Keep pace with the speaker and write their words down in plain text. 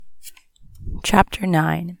Chapter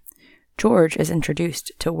 9. George is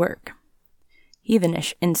introduced to work.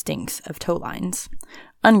 Heathenish instincts of tow lines.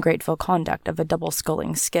 Ungrateful conduct of a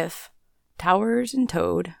double-sculling skiff. Towers and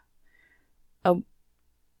towed.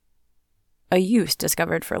 A use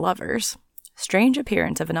discovered for lovers. Strange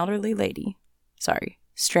disappearance of an elderly lady.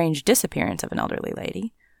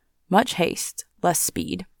 Much haste, less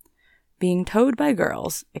speed. Being towed by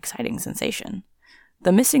girls, exciting sensation.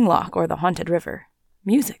 The missing lock or the haunted river.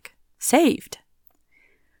 Music. Saved!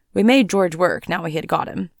 We made George work now we had got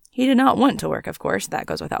him. He did not want to work, of course, that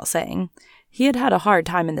goes without saying. He had had a hard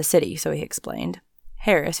time in the city, so he explained.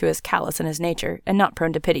 Harris, who is callous in his nature, and not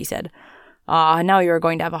prone to pity, said, now you are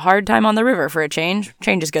going to have a hard time on the river for a change.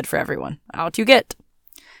 Change is good for everyone. Out you get.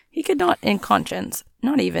 He could not in conscience,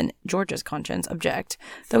 not even George's conscience, object,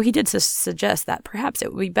 though he did suggest that perhaps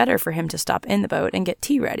it would be better for him to stop in the boat and get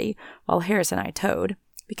tea ready, while Harris and I towed,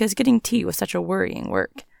 because getting tea was such a worrying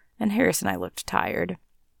work, and Harris and I looked tired.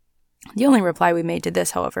 The only reply we made to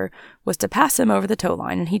this, however, was to pass him over the tow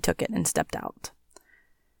line, and he took it and stepped out.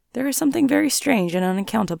 There is something very strange and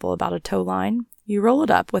unaccountable about a tow line. You roll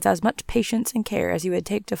it up with as much patience and care as you would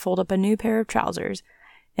take to fold up a new pair of trousers,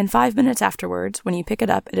 and 5 minutes afterwards, when you pick it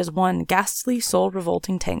up, it is one ghastly,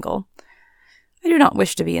 soul-revolting tangle. I do not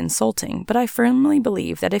wish to be insulting, but I firmly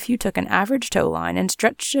believe that if you took an average tow line and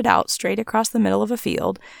stretched it out straight across the middle of a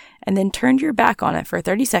field, and then turned your back on it for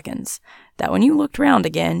 30 seconds, that when you looked round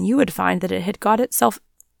again, you would find that it had got itself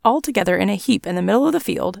all together in a heap in the middle of the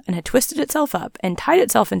field, and had twisted itself up, and tied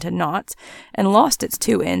itself into knots, and lost its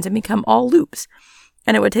two ends, and become all loops,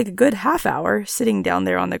 and it would take a good half-hour, sitting down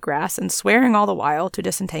there on the grass, and swearing all the while to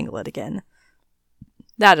disentangle it again.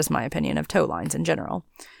 That is my opinion of tow lines in general.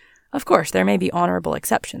 Of course, there may be honorable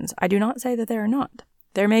exceptions. I do not say that there are not.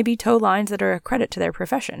 There may be tow lines that are a credit to their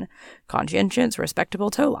profession, conscientious, respectable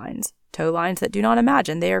tow lines that do not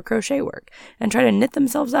imagine they are crochet work, and try to knit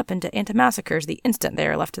themselves up into antimacassars the instant they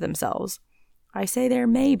are left to themselves. I say there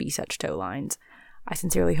may be such tow lines. I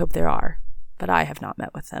sincerely hope there are, but I have not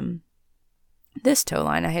met with them. This tow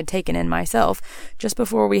line I had taken in myself just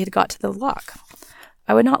before we had got to the lock.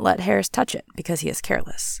 I would not let Harris touch it, because he is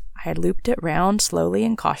careless. I had looped it round slowly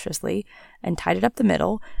and cautiously, and tied it up the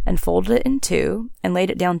middle, and folded it in two, and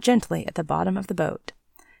laid it down gently at the bottom of the boat.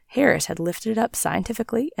 Harris had lifted it up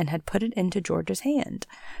scientifically, and had put it into George's hand.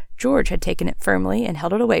 George had taken it firmly and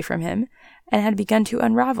held it away from him, and had begun to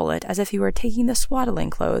unravel it as if he were taking the swaddling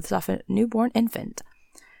clothes off a newborn infant.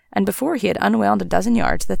 And before he had unwound a dozen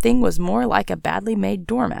yards, the thing was more like a badly made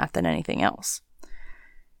doormat than anything else.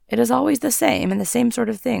 It is always the same, and the same sort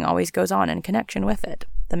of thing always goes on in connection with it.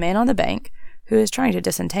 The man on the bank, who is trying to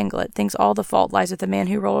disentangle it, thinks all the fault lies with the man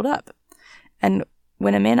who rolled it up. And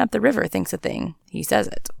when a man up the river thinks a thing, he says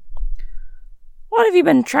it. What have you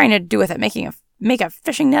been trying to do with it, make a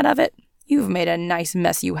fishing net of it? You've made a nice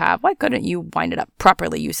mess, you have. Why couldn't you wind it up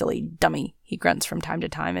properly, you silly dummy? He grunts from time to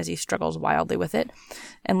time as he struggles wildly with it,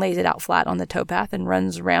 and lays it out flat on the towpath and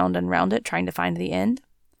runs round and round it, trying to find the end.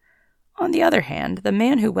 On the other hand, the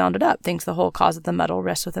man who wound it up thinks the whole cause of the muddle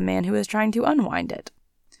rests with the man who is trying to unwind it.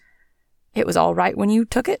 It was all right when you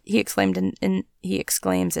took it, he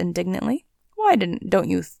exclaims indignantly. Why don't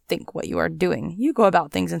you think what you are doing? You go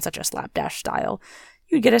about things in such a slapdash style.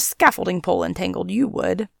 You'd get a scaffolding pole entangled, you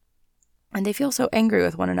would. And they feel so angry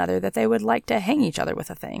with one another that they would like to hang each other with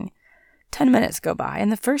a thing. 10 minutes go by,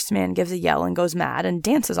 and the first man gives a yell and goes mad, and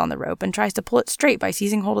dances on the rope, and tries to pull it straight by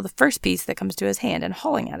seizing hold of the first piece that comes to his hand and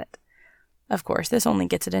hauling at it. Of course, this only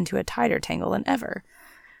gets it into a tighter tangle than ever.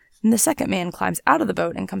 And the second man climbs out of the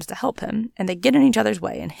boat and comes to help him, and they get in each other's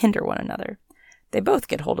way and hinder one another. They both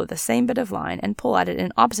get hold of the same bit of line and pull at it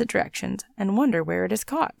in opposite directions and wonder where it is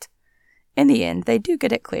caught. In the end, they do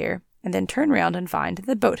get it clear, and then turn round and find that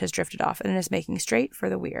the boat has drifted off and is making straight for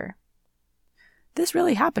the weir. This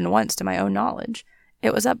really happened once to my own knowledge.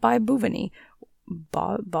 It was up by Bovigny,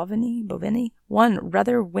 one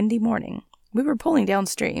rather windy morning. We were pulling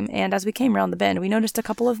downstream, and as we came round the bend, we noticed a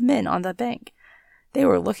couple of men on the bank. They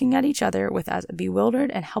were looking at each other with as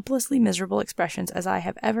bewildered and helplessly miserable expressions as I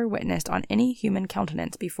have ever witnessed on any human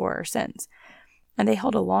countenance before or since, and they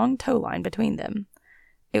held a long tow line between them.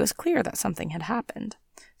 It was clear that something had happened,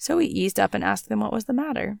 so we eased up and asked them what was the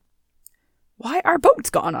matter. "Why, our boat's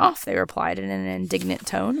gone off," they replied in an indignant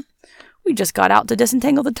tone. "We just got out to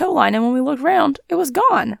disentangle the tow line, and when we looked round, it was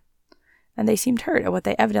gone." And they seemed hurt at what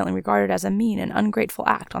they evidently regarded as a mean and ungrateful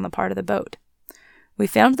act on the part of the boat. We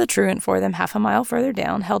found the truant for them half a mile further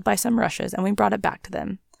down, held by some rushes, and we brought it back to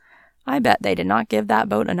them. I bet they did not give that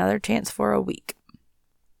boat another chance for a week.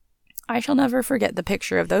 I shall never forget the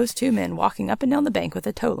picture of those two men walking up and down the bank with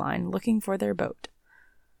a tow line, looking for their boat.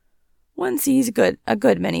 one sees a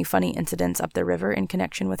good many funny incidents up the river in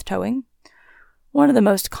connection with towing. One of the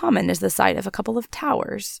most common is the sight of a couple of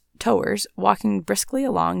towers walking briskly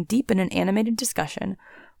along deep in an animated discussion,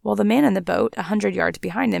 while the man in the boat, 100 yards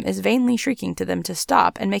behind them, is vainly shrieking to them to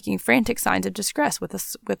stop and making frantic signs of distress with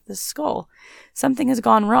the scull. Something has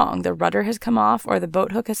gone wrong. The rudder has come off, or the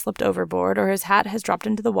boat hook has slipped overboard, or his hat has dropped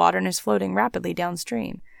into the water and is floating rapidly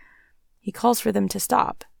downstream. He calls for them to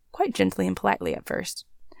stop, quite gently and politely at first.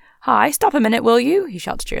 "Hi, stop a minute, will you?" he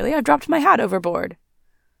shouts cheerily. "I've dropped my hat overboard."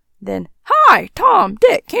 Then, "Hi, Tom,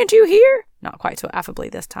 Dick, can't you hear?" Not quite so affably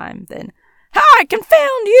this time. Then, "Hi,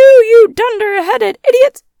 confound you, you dunder-headed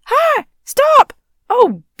idiots! Hi, stop!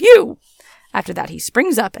 Oh, you!" After that he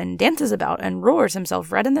springs up and dances about and roars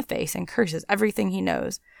himself red in the face and curses everything he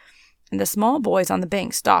knows. And the small boys on the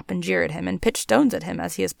bank stop and jeer at him and pitch stones at him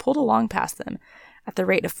as he is pulled along past them, at the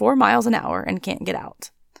rate of 4 miles an hour, and can't get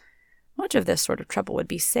out. Much of this sort of trouble would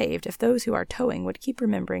be saved if those who are towing would keep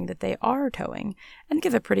remembering that they are towing, and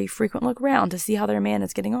give a pretty frequent look round to see how their man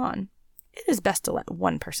is getting on. It is best to let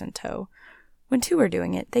one person tow. When 2 are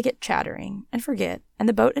doing it, they get chattering, and forget, and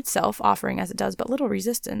the boat itself, offering as it does but little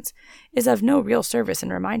resistance, is of no real service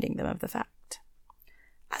in reminding them of the fact.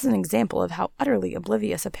 As an example of how utterly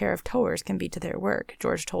oblivious a pair of towers can be to their work,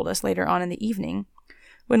 George told us later on in the evening,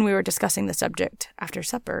 when we were discussing the subject after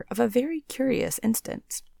supper, of a very curious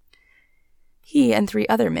instance. He and 3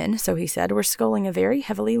 other men, so he said, were sculling a very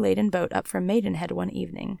heavily laden boat up from Maidenhead one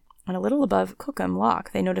evening. And a little above Cookham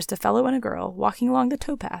Lock they noticed a fellow and a girl walking along the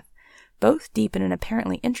towpath, both deep in an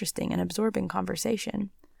apparently interesting and absorbing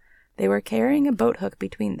conversation. They were carrying a boat hook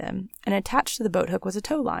between them, and attached to the boat hook was a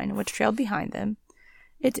tow line, which trailed behind them,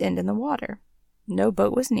 its end in the water. No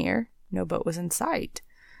boat was near, no boat was in sight.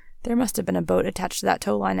 There must have been a boat attached to that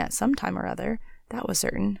tow line at some time or other, that was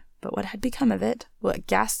certain, but what had become of it, what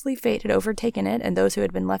ghastly fate had overtaken it and those who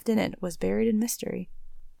had been left in it, was buried in mystery.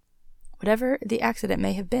 Whatever the accident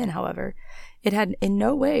may have been, however, it had in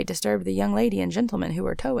no way disturbed the young lady and gentleman who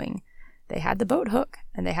were towing. They had the boat hook,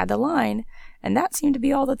 and they had the line, and that seemed to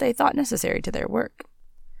be all that they thought necessary to their work.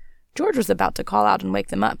 George was about to call out and wake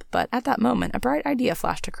them up, but at that moment a bright idea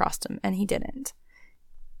flashed across him, and he didn't.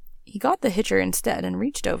 He got the hitcher instead and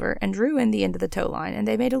reached over and drew in the end of the tow line, and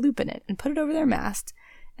they made a loop in it and put it over their mast,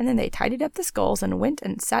 and then they tidied up the sculls and went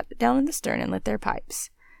and sat down in the stern and lit their pipes.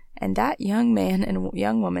 And that young man and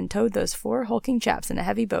young woman towed those 4 hulking chaps in a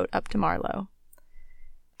heavy boat up to Marlow.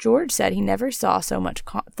 George said he never saw so much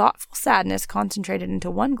thoughtful sadness concentrated into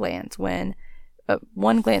one glance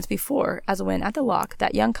before, as when at the lock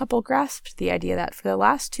that young couple grasped the idea that for the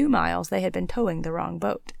last 2 miles they had been towing the wrong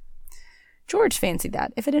boat. George fancied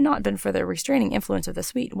that, if it had not been for the restraining influence of the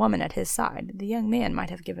sweet woman at his side, the young man might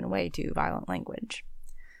have given way to violent language.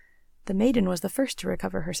 The maiden was the first to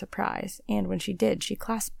recover her surprise, and when she did, she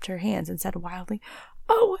clasped her hands and said wildly,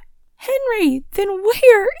 "Oh, Henry, then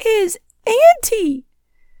where is Auntie?"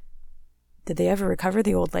 "Did they ever recover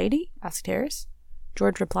the old lady?" asked Harris.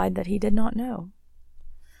 George replied that he did not know.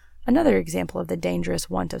 Another example of the dangerous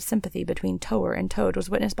want of sympathy between tower and towed was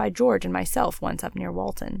witnessed by George and myself once up near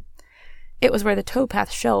Walton. It was where the towpath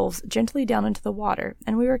shelves gently down into the water,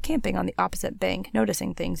 and we were camping on the opposite bank,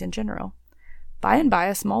 noticing things in general. By and by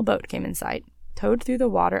a small boat came in sight, towed through the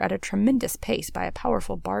water at a tremendous pace by a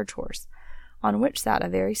powerful barge horse, on which sat a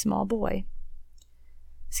very small boy.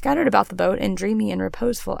 Scattered about the boat in dreamy and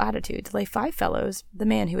reposeful attitudes lay 5 fellows, the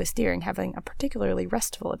man who was steering having a particularly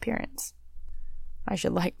restful appearance. "I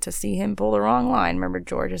should like to see him pull the wrong line," murmured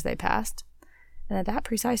George as they passed. And at that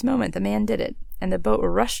precise moment the man did it, and the boat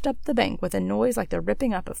rushed up the bank with a noise like the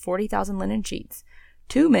ripping up of 40,000 linen sheets.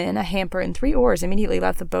 2 men, a hamper, and 3 oars immediately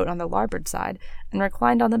left the boat on the larboard side and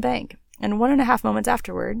reclined on the bank, and 1.5 moments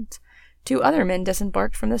afterwards 2 other men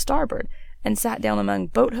disembarked from the starboard and sat down among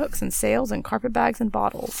boat hooks and sails and carpet-bags and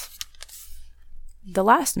bottles. The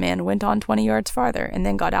last man went on 20 yards farther and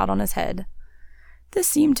then got out on his head. This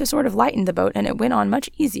seemed to sort of lighten the boat, and it went on much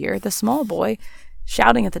easier, the small boy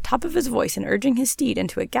shouting at the top of his voice and urging his steed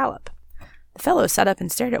into a gallop. The fellows sat up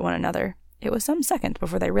and stared at one another. It was some seconds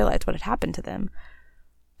before they realized what had happened to them.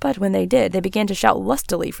 But when they did, they began to shout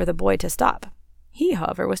lustily for the boy to stop. He,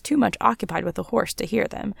 however, was too much occupied with the horse to hear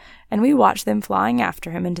them, and we watched them flying after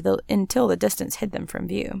him until the distance hid them from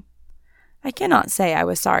view. I cannot say I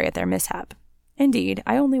was sorry at their mishap. Indeed,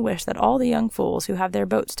 I only wish that all the young fools who have their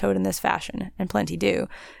boats towed in this fashion, and plenty do,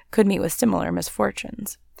 could meet with similar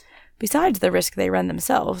misfortunes. Besides the risk they run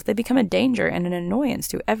themselves, they become a danger and an annoyance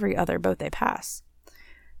to every other boat they pass.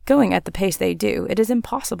 Going at the pace they do, it is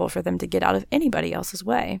impossible for them to get out of anybody else's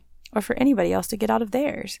way, or for anybody else to get out of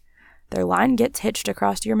theirs. Their line gets hitched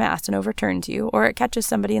across your mast and overturns you, or it catches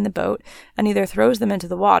somebody in the boat and either throws them into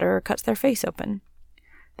the water or cuts their face open.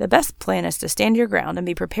 The best plan is to stand your ground and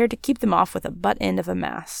be prepared to keep them off with the butt end of a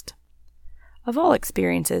mast. Of all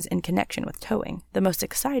experiences in connection with towing, the most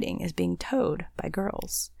exciting is being towed by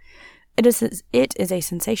girls. It is a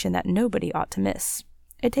sensation that nobody ought to miss.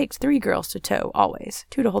 It takes 3 girls to tow, always,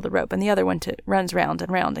 2 to hold the rope, and the other one runs round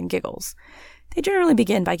and giggles. They generally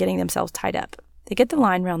begin by getting themselves tied up. They get the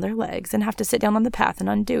line round their legs and have to sit down on the path and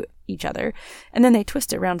undo each other, and then they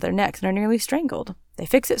twist it round their necks and are nearly strangled. They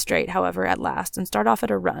fix it straight, however, at last, and start off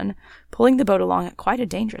at a run, pulling the boat along at quite a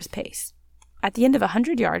dangerous pace. At the end of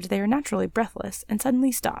 100 yards, they are naturally breathless and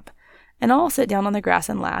suddenly stop, and all sit down on the grass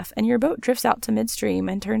and laugh, and your boat drifts out to midstream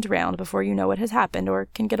and turns round before you know what has happened or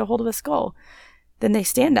can get a hold of a scull. Then they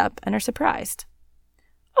stand up and are surprised.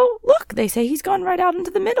 "Oh, look," they say, "he's gone right out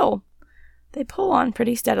into the middle." They pull on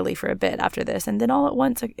pretty steadily for a bit after this, and then all at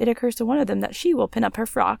once it occurs to one of them that she will pin up her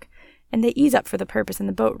frock, and they ease up for the purpose, and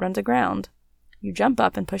the boat runs aground. You jump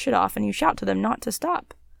up and push it off, and you shout to them not to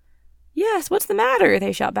stop. "Yes, what's the matter?"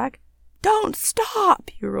 they shout back. "Don't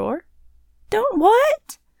stop," you roar. "Don't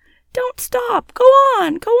what?" "Don't stop. Go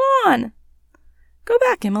on, go on." "Go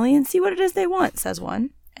back, Emily, and see what it is they want," says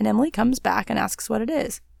one. And Emily comes back and asks what it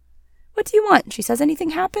is. "What do you want?" she says.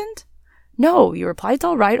 "Anything happened?" "No," you reply. "It's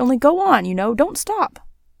all right, only go on, don't stop."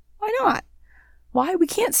 "Why not?" "Why, we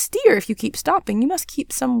can't steer if you keep stopping. You must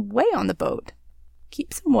keep some way on the boat."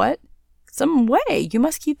 "Keep some what?" "Some way. You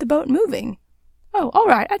must keep the boat moving." "Oh, all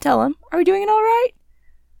right, I tell him. Are we doing it all right?"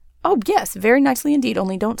 "Oh, yes, very nicely indeed,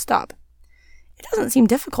 only don't stop." "It doesn't seem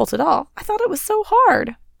difficult at all. I thought it was so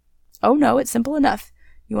hard." "Oh, no, it's simple enough.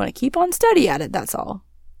 You want to keep on steady at it, that's all."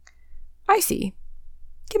 "I see.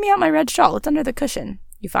 Give me out my red shawl. It's under the cushion."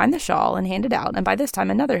 You find the shawl and hand it out, and by this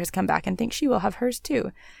time another has come back and thinks she will have hers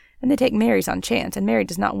too. And they take Mary's on chance, and Mary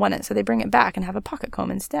does not want it, so they bring it back and have a pocket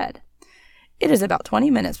comb instead. It is about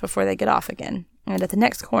 20 minutes before they get off again, and at the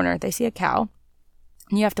next corner they see a cow,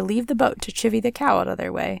 and you have to leave the boat to chivvy the cow out of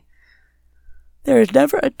their way. There is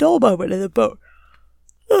never a dull moment in the boat.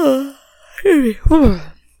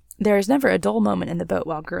 There is never a dull moment in the boat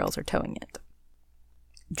while girls are towing it.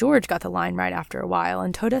 George got the line right after a while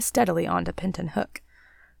and towed us steadily on to Penton Hook.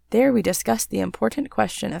 There we discussed the important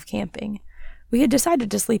question of camping. We had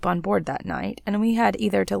decided to sleep on board that night, and we had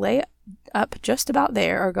either to lay up just about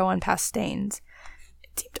there or go on past Staines.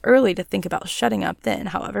 It seemed early to think about shutting up then,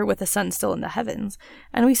 however, with the sun still in the heavens,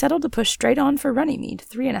 and we settled to push straight on for Runnymede,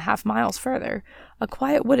 3.5 miles further, a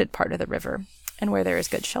quiet wooded part of the river, and where there is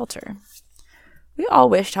good shelter. We all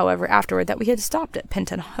wished, however, afterward that we had stopped at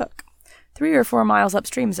Penton Hook. 3 or 4 miles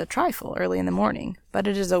upstream is a trifle early in the morning, but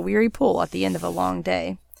it is a weary pull at the end of a long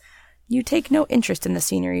day. You take no interest in the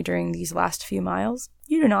scenery during these last few miles.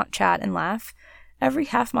 You do not chat and laugh. Every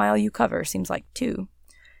half mile you cover seems like 2.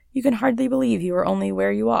 You can hardly believe you are only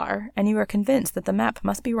where you are, and you are convinced that the map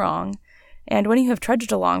must be wrong, and when you have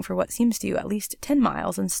trudged along for what seems to you at least 10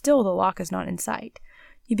 miles and still the loch is not in sight,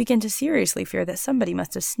 you begin to seriously fear that somebody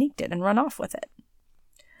must have sneaked it and run off with it.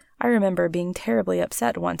 I remember being terribly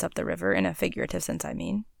upset once up the river, in a figurative sense, I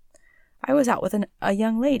mean. I was out with a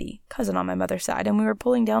young lady, cousin on my mother's side, and we were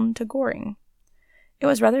pulling down to Goring. It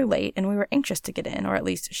was rather late, and we were anxious to get in, or at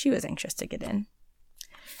least she was anxious to get in.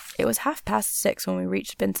 It was 6:30 when we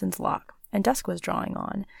reached Benson's Loch, and dusk was drawing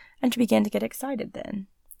on, and she began to get excited then.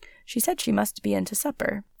 She said she must be in to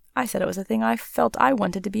supper. I said it was a thing I felt I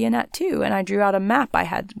wanted to be in at too, and I drew out a map I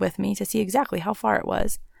had with me to see exactly how far it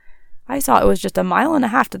was. I saw it was just 1.5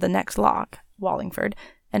 miles to the next loch, Wallingford,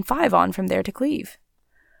 and 5 on from there to Cleve.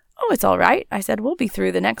 "Oh, it's all right," I said. "We'll be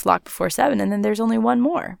through the next loch before 7, and then there's only 1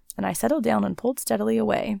 more." And I settled down and pulled steadily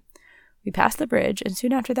away. We passed the bridge, and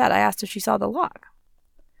soon after that I asked if she saw the loch.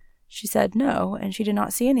 She said no, and she did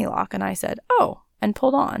not see any loch, and I said, "Oh," and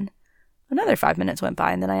pulled on. Another 5 minutes went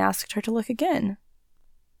by, and then I asked her to look again.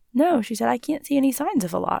 "No," she said, "I can't see any signs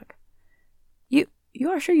of a loch." You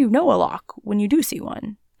are sure you know a loch when you do see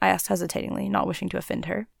one?" I asked hesitatingly, not wishing to offend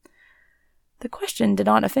her. The question did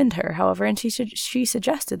not offend her, however, and she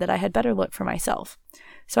suggested that I had better look for myself.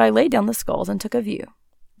 So I laid down the sculls and took a view.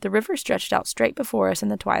 The river stretched out straight before us in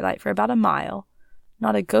the twilight for about 1 mile.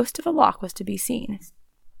 Not a ghost of a loch was to be seen.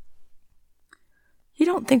 "You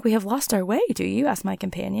don't think we have lost our way, do you?" asked my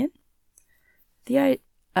companion.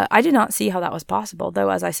 I did not see how that was possible, though,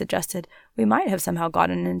 as I suggested, we might have somehow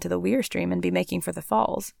gotten into the Weir stream and be making for the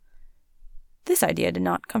falls. This idea did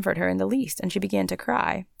not comfort her in the least, and she began to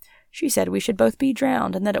cry. She said we should both be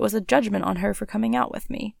drowned, and that it was a judgment on her for coming out with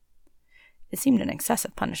me. It seemed an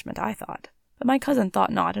excessive punishment, I thought, but my cousin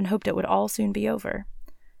thought not, and hoped it would all soon be over.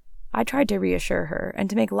 I tried to reassure her, and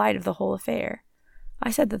to make light of the whole affair.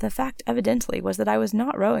 I said that the fact evidently was that I was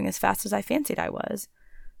not rowing as fast as I fancied I was,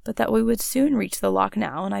 but that we would soon reach the loch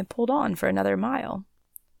now, and I pulled on for another mile.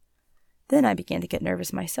 Then I began to get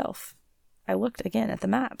nervous myself. I looked again at the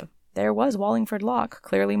map. There was Wallingford Loch,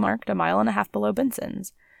 clearly marked 1.5 miles below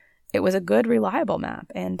Benson's. It was a good, reliable map,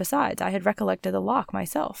 and besides, I had recollected the loch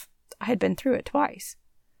myself. I had been through it twice.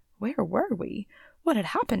 Where were we? What had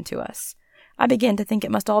happened to us? I began to think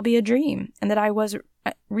it must all be a dream, and that I was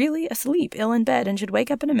really asleep, ill in bed, and should wake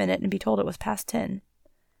up in a minute and be told it was past 10.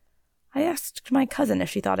 I asked my cousin if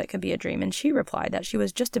she thought it could be a dream, and she replied that she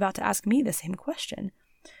was just about to ask me the same question.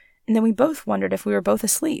 And then we both wondered if we were both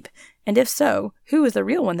asleep, and if so, who was the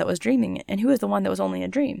real one that was dreaming, and who was the one that was only a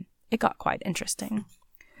dream. It got quite interesting.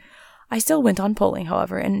 I still went on pulling,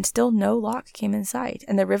 however, and still no loch came in sight,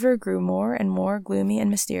 and the river grew more and more gloomy and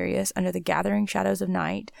mysterious under the gathering shadows of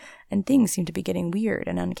night, and things seemed to be getting weird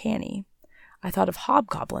and uncanny. I thought of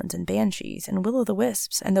hobgoblins and banshees and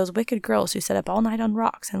will-o'-the-wisps and those wicked girls who sit up all night on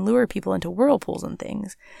rocks and lure people into whirlpools and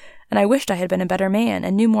things, and I wished I had been a better man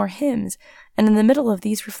and knew more hymns, and in the middle of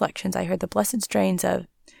these reflections I heard the blessed strains of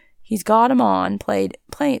He's Got 'Em On played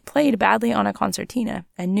badly on a concertina,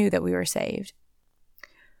 and knew that we were saved.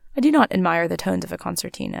 I do not admire the tones of a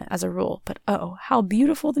concertina, as a rule, but oh, how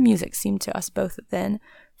beautiful the music seemed to us both then,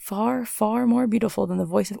 far, far more beautiful than the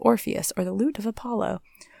voice of Orpheus or the lute of Apollo,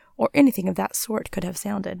 or anything of that sort could have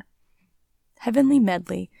sounded. Heavenly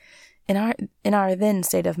medley, in our then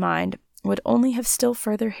state of mind, would only have still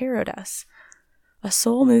further harrowed us. A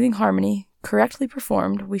soul-moving harmony, correctly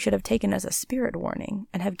performed, we should have taken as a spirit warning,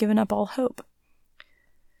 and have given up all hope.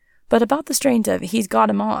 But about the strains of He's Got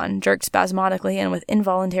 'Em On, jerked spasmodically and with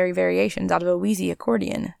involuntary variations out of a wheezy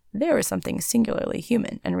accordion, there was something singularly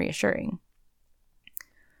human and reassuring.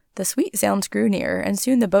 The sweet sounds grew nearer, and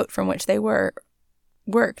soon the boat from which they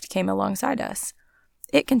worked came alongside us.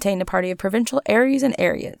 It contained a party of provincial Aries and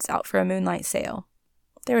Ariots out for a moonlight sail.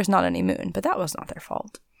 There was not any moon, but that was not their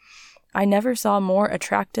fault. I never saw more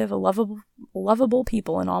attractive, lovable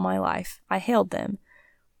people in all my life. I hailed them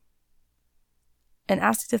and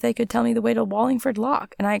asked if they could tell me the way to Wallingford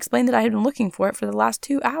Loch, and I explained that I had been looking for it for the last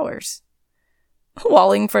 2 hours.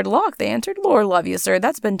 Wallingford Loch, they answered. Lord love you, sir,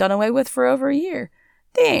 that's been done away with for over a year.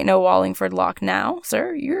 They ain't no Wallingford Loch now,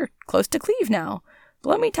 sir. You're close to Cleve now.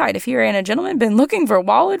 Blow me tight if here ain't a gentleman been looking for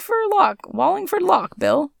Wallingford Loch,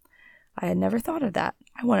 Bill. I had never thought of that.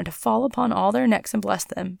 I wanted to fall upon all their necks and bless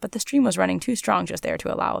them, but the stream was running too strong just there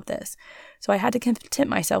to allow of this, so I had to content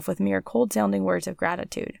myself with mere cold-sounding words of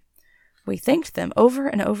gratitude. We thanked them over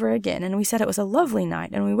and over again, and we said it was a lovely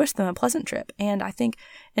night, and we wished them a pleasant trip, and, I think,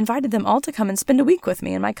 invited them all to come and spend a week with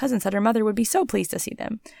me, and my cousin said her mother would be so pleased to see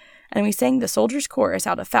them. And we sang the Soldier's Chorus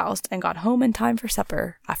out of Faust, and got home in time for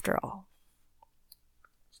supper, after all.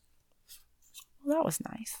 Well, that was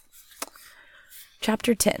nice.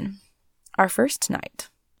 Chapter 10. Our First Night.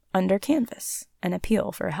 Under Canvas. An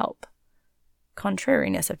Appeal for Help.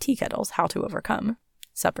 Contrariness of tea kettles, how to overcome.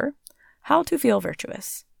 Supper. How to feel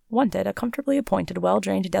virtuous. Wanted, a comfortably appointed,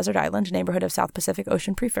 well-drained desert island, neighborhood of South Pacific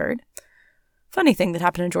Ocean preferred. Funny thing that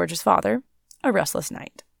happened to George's father. A restless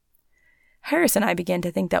night. Harris and I began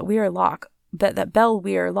to think that Bell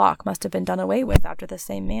Weir Loch must have been done away with after the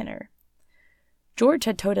same manner. George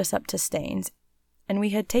had towed us up to Staines, and we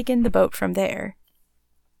had taken the boat from there,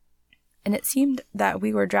 and it seemed that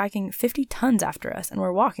we were dragging 50 tons after us and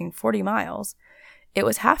were walking 40 miles. It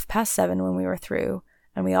was 7:30 when we were through,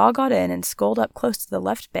 and we all got in and sculled up close to the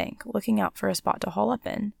left bank, looking out for a spot to haul up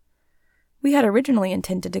in. We had originally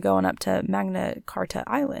intended to go on up to Magna Carta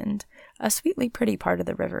Island, a sweetly pretty part of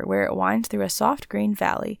the river where it winds through a soft green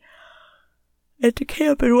valley, and to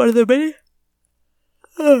camp in one of the many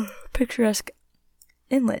picturesque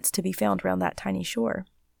inlets to be found round that tiny shore.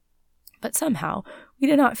 But somehow, we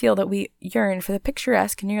did not feel that we yearned for the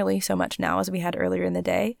picturesque nearly so much now as we had earlier in the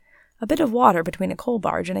day. A bit of water between a coal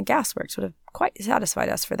barge and a gasworks would have quite satisfied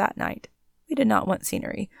us for that night. We did not want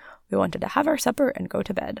scenery. We wanted to have our supper and go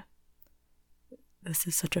to bed. This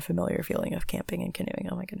is such a familiar feeling of camping and canoeing,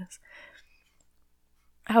 oh my goodness.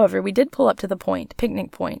 However, we did pull up to the point,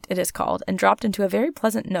 Picnic Point it is called, and dropped into a very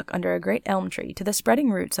pleasant nook under a great elm tree, to the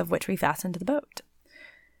spreading roots of which we fastened the boat.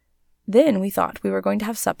 Then we thought we were going to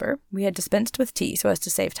have supper. We had dispensed with tea so as to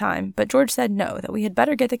save time, but George said no, that we had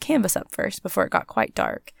better get the canvas up first before it got quite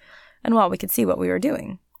dark, and while we could see what we were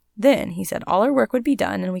doing. Then, he said, all our work would be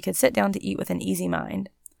done, and we could sit down to eat with an easy mind.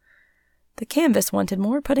 The canvas wanted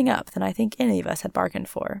more putting up than I think any of us had bargained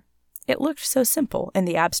for. It looked so simple in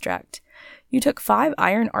the abstract. You took 5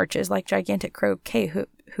 iron arches like gigantic croquet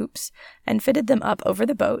hoops, and fitted them up over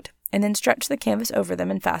the boat, and then stretched the canvas over them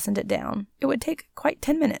and fastened it down. It would take quite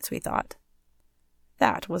 10 minutes, we thought.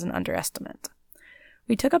 That was an underestimate.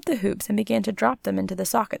 We took up the hoops and began to drop them into the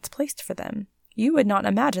sockets placed for them. You would not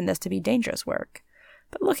imagine this to be dangerous work.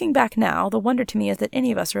 But looking back now, the wonder to me is that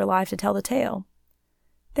any of us are alive to tell the tale.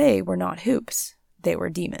 They were not hoops. They were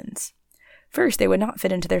demons. First, they would not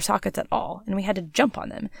fit into their sockets at all, and we had to jump on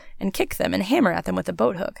them, and kick them, and hammer at them with a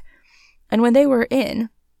boat hook. And when they were in,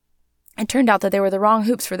 it turned out that they were the wrong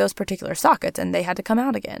hoops for those particular sockets, and they had to come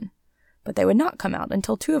out again. But they would not come out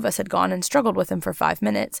until 2 of us had gone and struggled with them for 5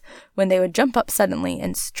 minutes, when they would jump up suddenly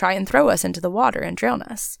and try and throw us into the water and drown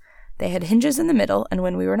us. They had hinges in the middle, and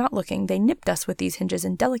when we were not looking, they nipped us with these hinges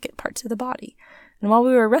in delicate parts of the body. And while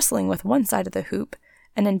we were wrestling with one side of the hoop,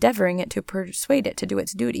 and endeavoring it to persuade it to do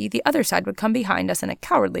its duty, the other side would come behind us in a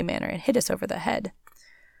cowardly manner and hit us over the head.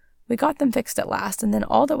 We got them fixed at last, and then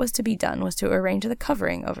all that was to be done was to arrange the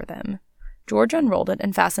covering over them. George unrolled it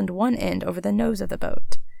and fastened one end over the nose of the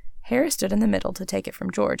boat. Harris stood in the middle to take it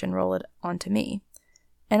from George and roll it onto me,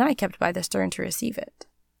 and I kept by the stern to receive it.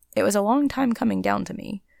 It was a long time coming down to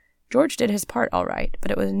me. George did his part all right,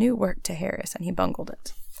 but it was new work to Harris, and he bungled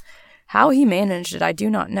it. How he managed it I do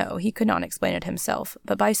not know, he could not explain it himself,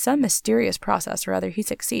 but by some mysterious process or other he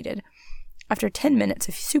succeeded, after 10 minutes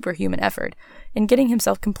of superhuman effort, in getting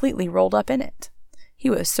himself completely rolled up in it.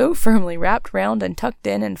 He was so firmly wrapped round and tucked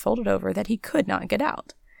in and folded over that he could not get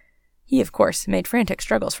out. He, of course, made frantic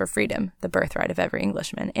struggles for freedom, the birthright of every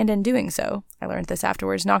Englishman, and in doing so, I learned this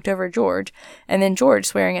afterwards, knocked over George, and then George,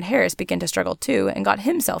 swearing at Harris, began to struggle too, and got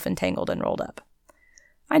himself entangled and rolled up.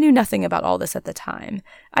 I knew nothing about all this at the time.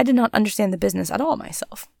 I did not understand the business at all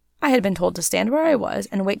myself. I had been told to stand where I was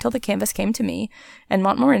and wait till the canvas came to me, and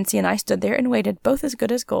Montmorency and I stood there and waited, both as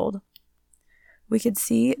good as gold. We could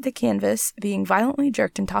see the canvas being violently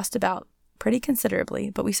jerked and tossed about pretty considerably,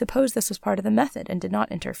 but we supposed this was part of the method and did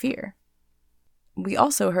not interfere. We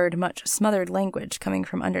also heard much smothered language coming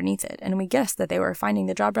from underneath it, and we guessed that they were finding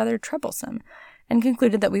the job rather troublesome, and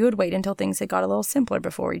concluded that we would wait until things had got a little simpler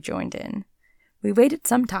before we joined in. We waited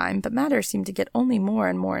some time, but matters seemed to get only more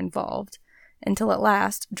and more involved, until at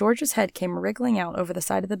last George's head came wriggling out over the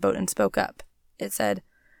side of the boat and spoke up. It said,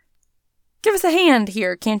 "Give us a hand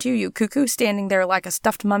here, can't you, you cuckoo, standing there like a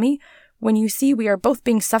stuffed mummy, when you see we are both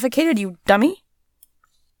being suffocated, you dummy?"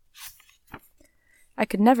 I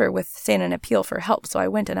could never withstand an appeal for help, so I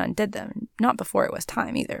went and undid them, not before it was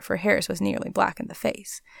time either, for Harris was nearly black in the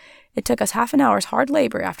face. It took us half an hour's hard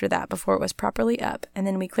labor after that before it was properly up, and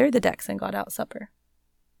then we cleared the decks and got out supper.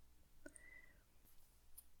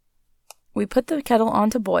 We put the kettle on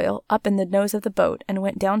to boil, up in the nose of the boat, and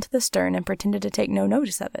went down to the stern and pretended to take no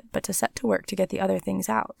notice of it, but to set to work to get the other things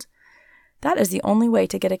out. That is the only way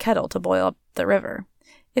to get a kettle to boil up the river.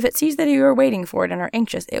 If it sees that you are waiting for it and are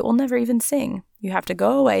anxious, it will never even sing. You have to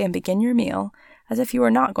go away and begin your meal, as if you were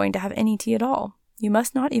not going to have any tea at all. You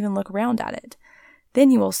must not even look round at it. Then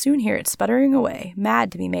you will soon hear it sputtering away,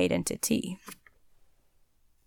 mad to be made into tea.